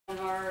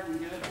hard and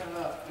get it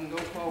up and go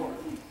forward.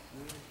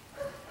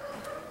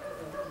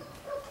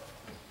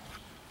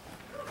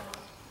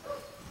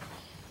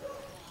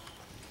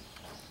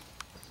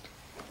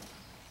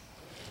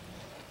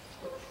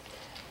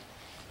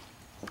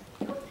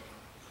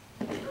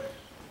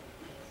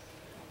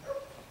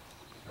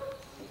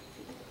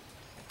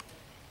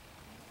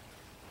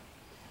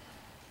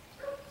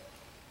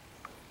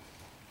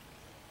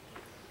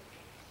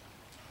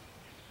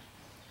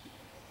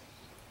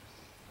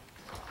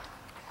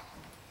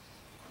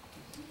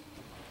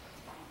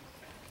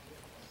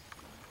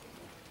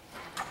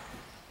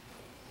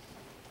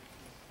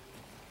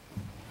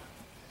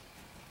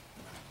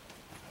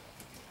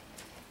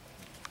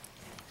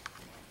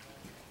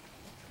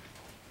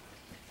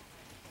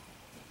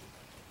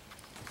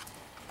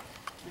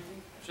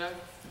 Jeff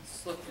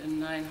slipped in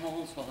 9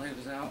 holes while he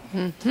was out.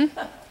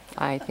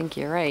 I think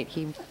you're right.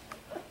 He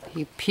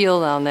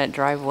peeled on that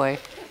driveway.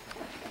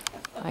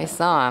 I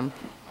saw him.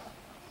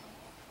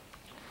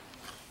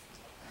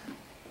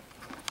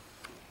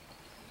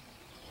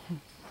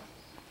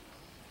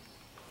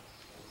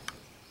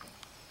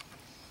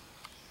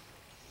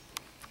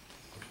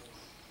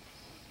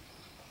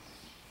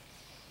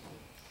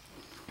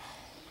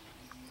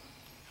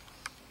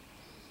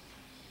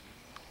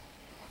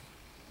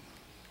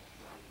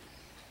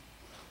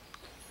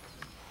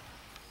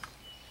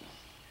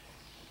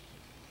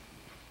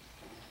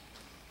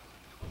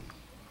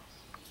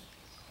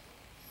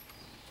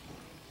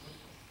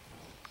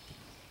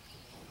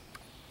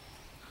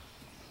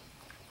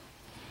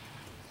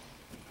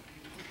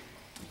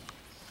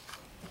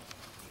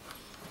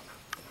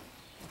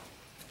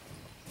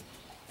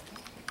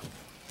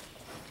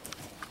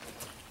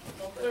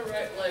 The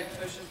right leg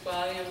push his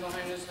body in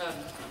behind his head.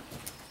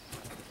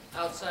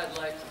 Outside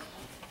leg.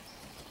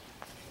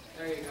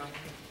 There you go.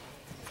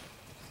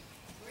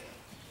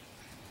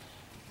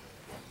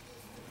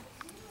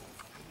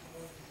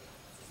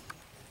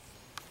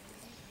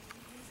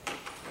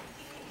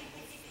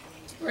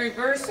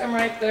 Reverse him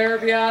right there,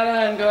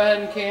 Beata, and go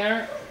ahead and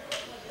canter.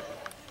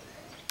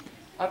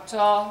 Up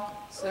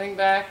tall, sitting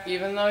back,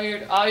 even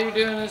though all you're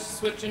doing is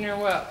switching your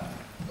whip.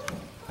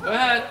 Go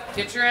ahead,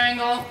 get your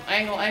angle,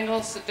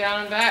 sit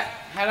down and back.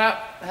 Head up,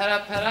 head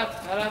up, head up,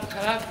 head up,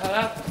 head up, head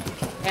up.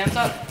 Hands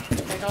up,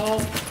 take a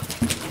hold.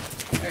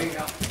 There you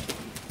go.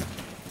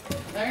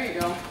 There you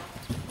go.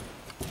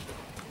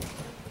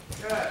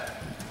 Good.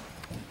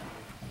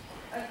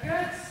 A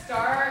good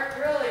start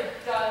really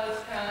does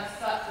kind of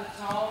set the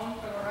tone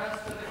for the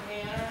rest of the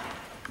canter.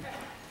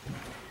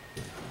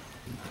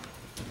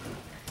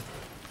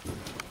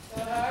 So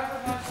however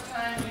much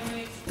time you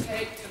need to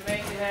take to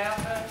make it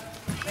happen,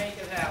 make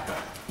it happen.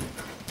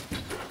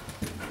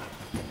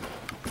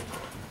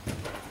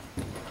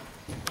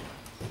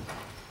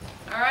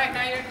 All right,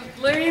 now you're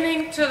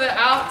leaning to the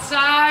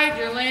outside.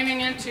 You're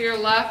leaning into your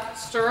left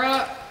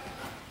stirrup.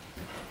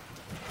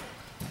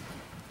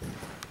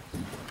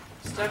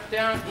 Step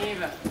down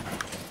even.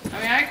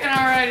 I mean, I can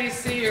already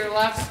see your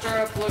left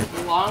stirrup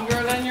look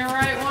longer than your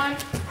right one,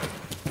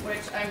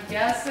 which I'm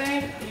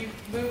guessing you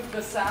moved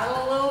the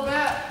saddle a little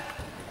bit.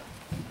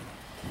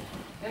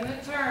 In the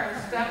turn,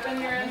 step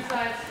in your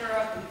inside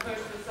stirrup and push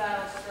the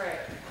saddle straight.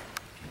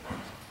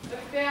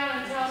 Look down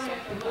and tell me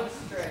if it looks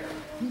straight.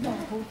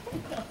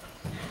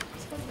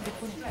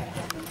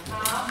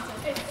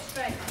 It's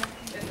straight.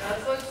 It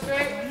does look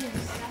straight?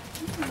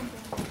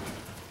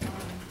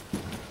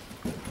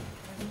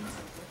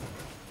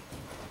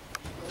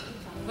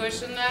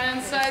 Pushing that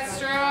inside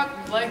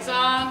stirrup, legs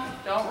on.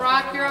 Don't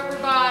rock your upper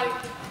body.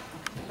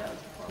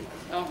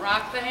 Don't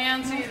rock the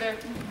hands either.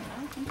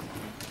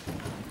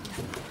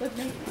 Good.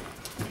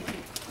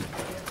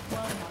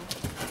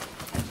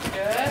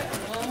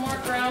 A little more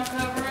ground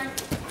covering.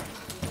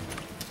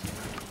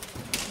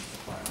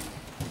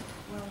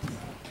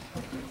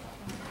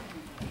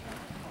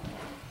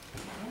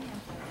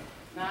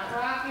 Not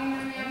rocking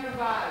in the upper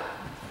body.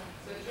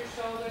 Sit your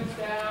shoulders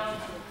down.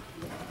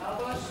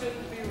 Elbows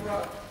shouldn't be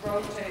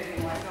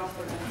rotating like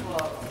open and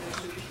closed. They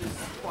should be just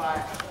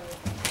quiet.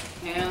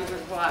 Hands are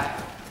quiet.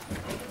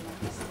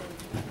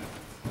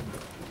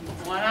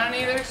 One on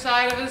either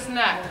side of his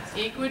neck,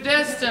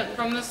 equidistant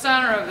from the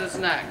center of his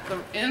neck. The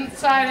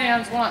inside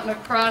hand's wanting to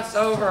cross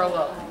over a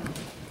little.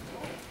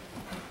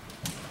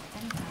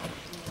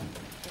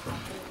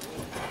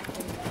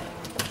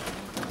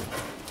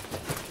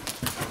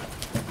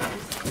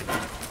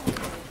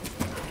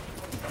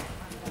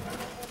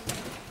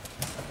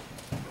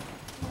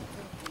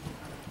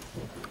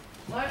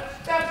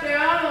 Let's step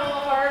down a little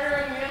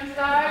harder on the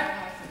inside.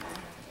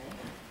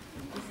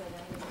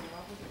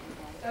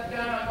 Step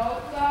down on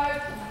both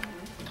sides.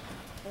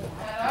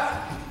 Head up.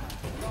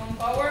 Going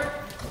forward.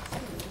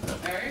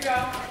 There you go.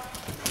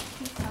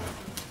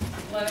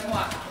 Let him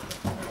walk.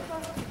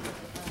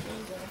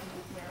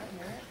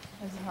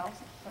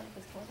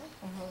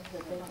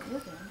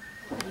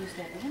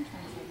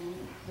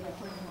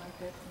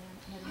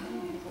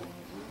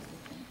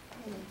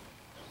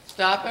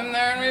 Stop him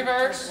there in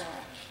reverse.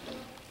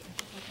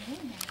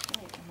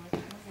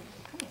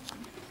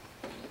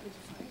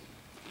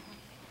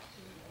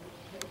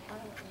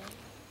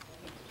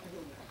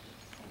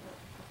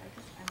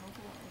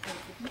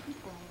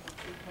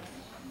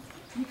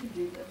 You can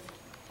do this.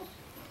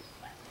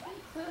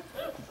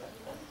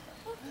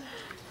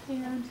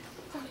 And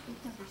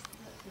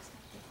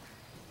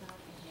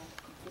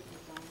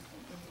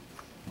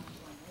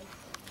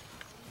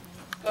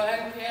Go ahead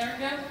and canter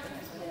again.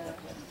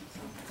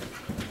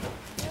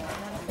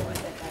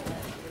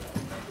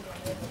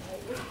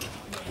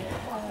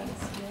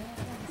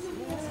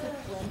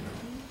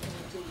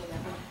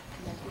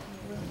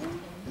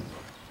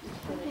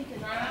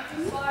 Try not to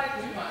slide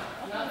too much.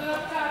 Nothing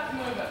up top to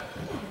move it.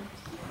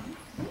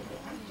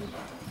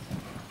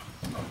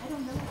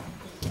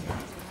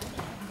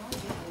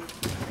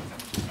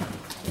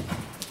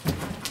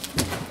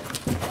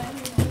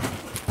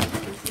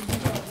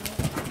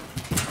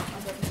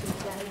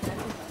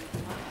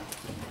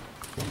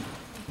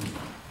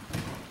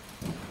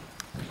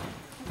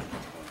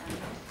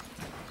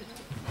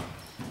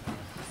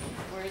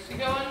 Where's he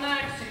going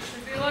next? He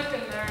should be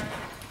looking there.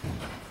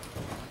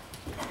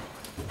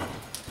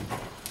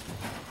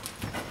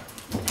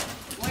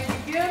 When you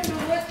give the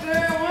lick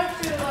there, I want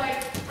you to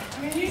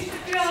you should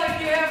feel like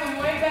you have him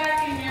way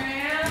back in your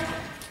hand.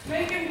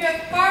 Make him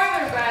get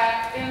farther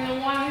back in the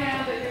one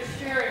hand that you're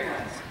steering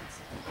with.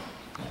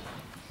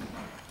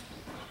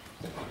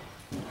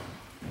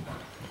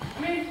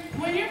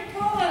 When you're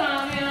pulling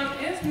on him,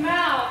 his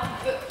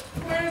mouth, the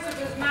corners of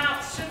his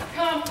mouth should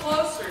come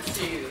closer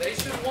to you. They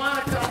should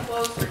want to come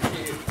closer to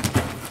you.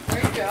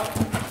 There you go.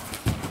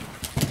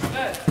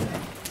 Good.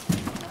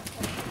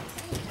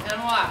 And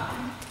what?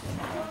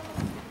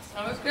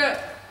 That was good.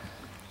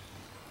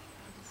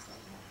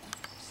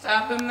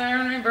 Stop him there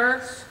in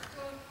reverse.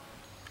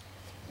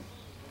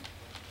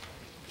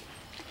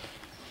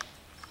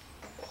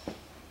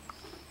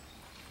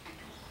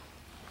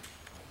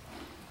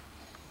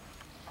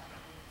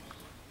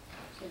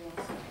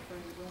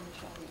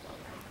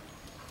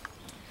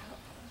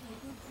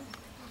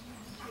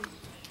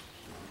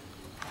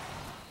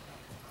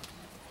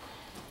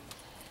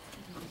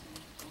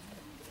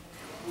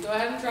 Go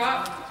ahead and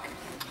drop.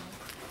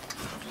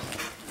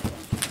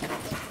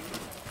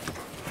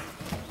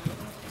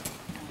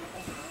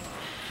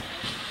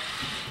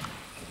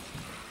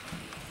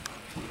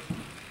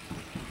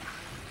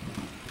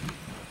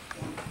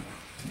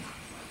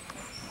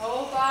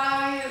 Whole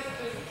body is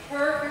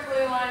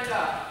perfectly lined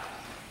up.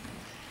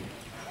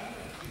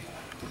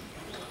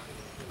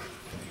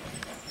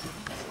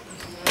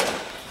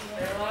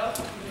 Stay low.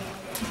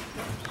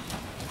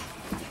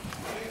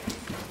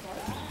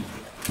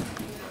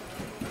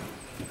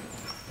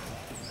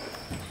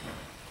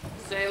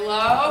 Stay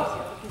low.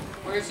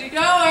 Where's he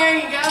going?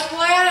 You gotta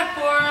plan it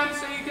for him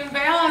so you can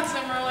balance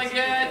him really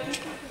good.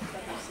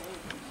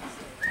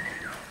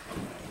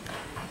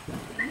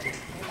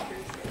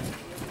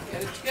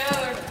 Get it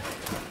together.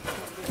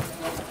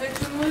 Pitch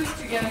him loose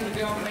together to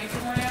go and make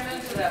him ram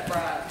into that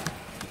bride.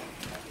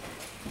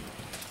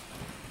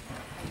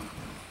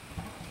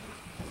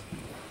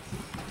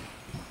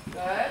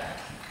 Good.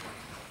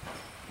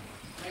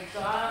 Legs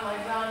on,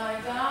 legs on,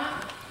 legs on.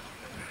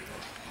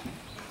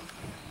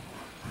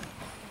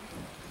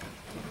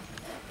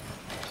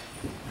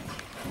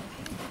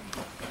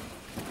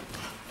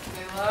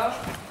 Stay low.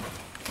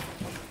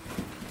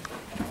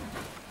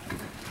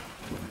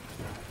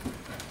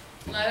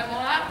 Let him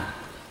lap.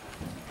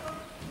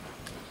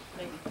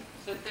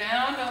 Sit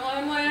down. Don't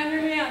let him lay on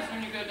your hands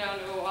when you go down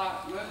to a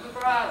walk. Move the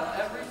bridle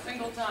every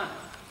single time.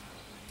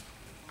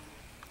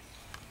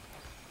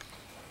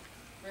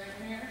 Right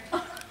here.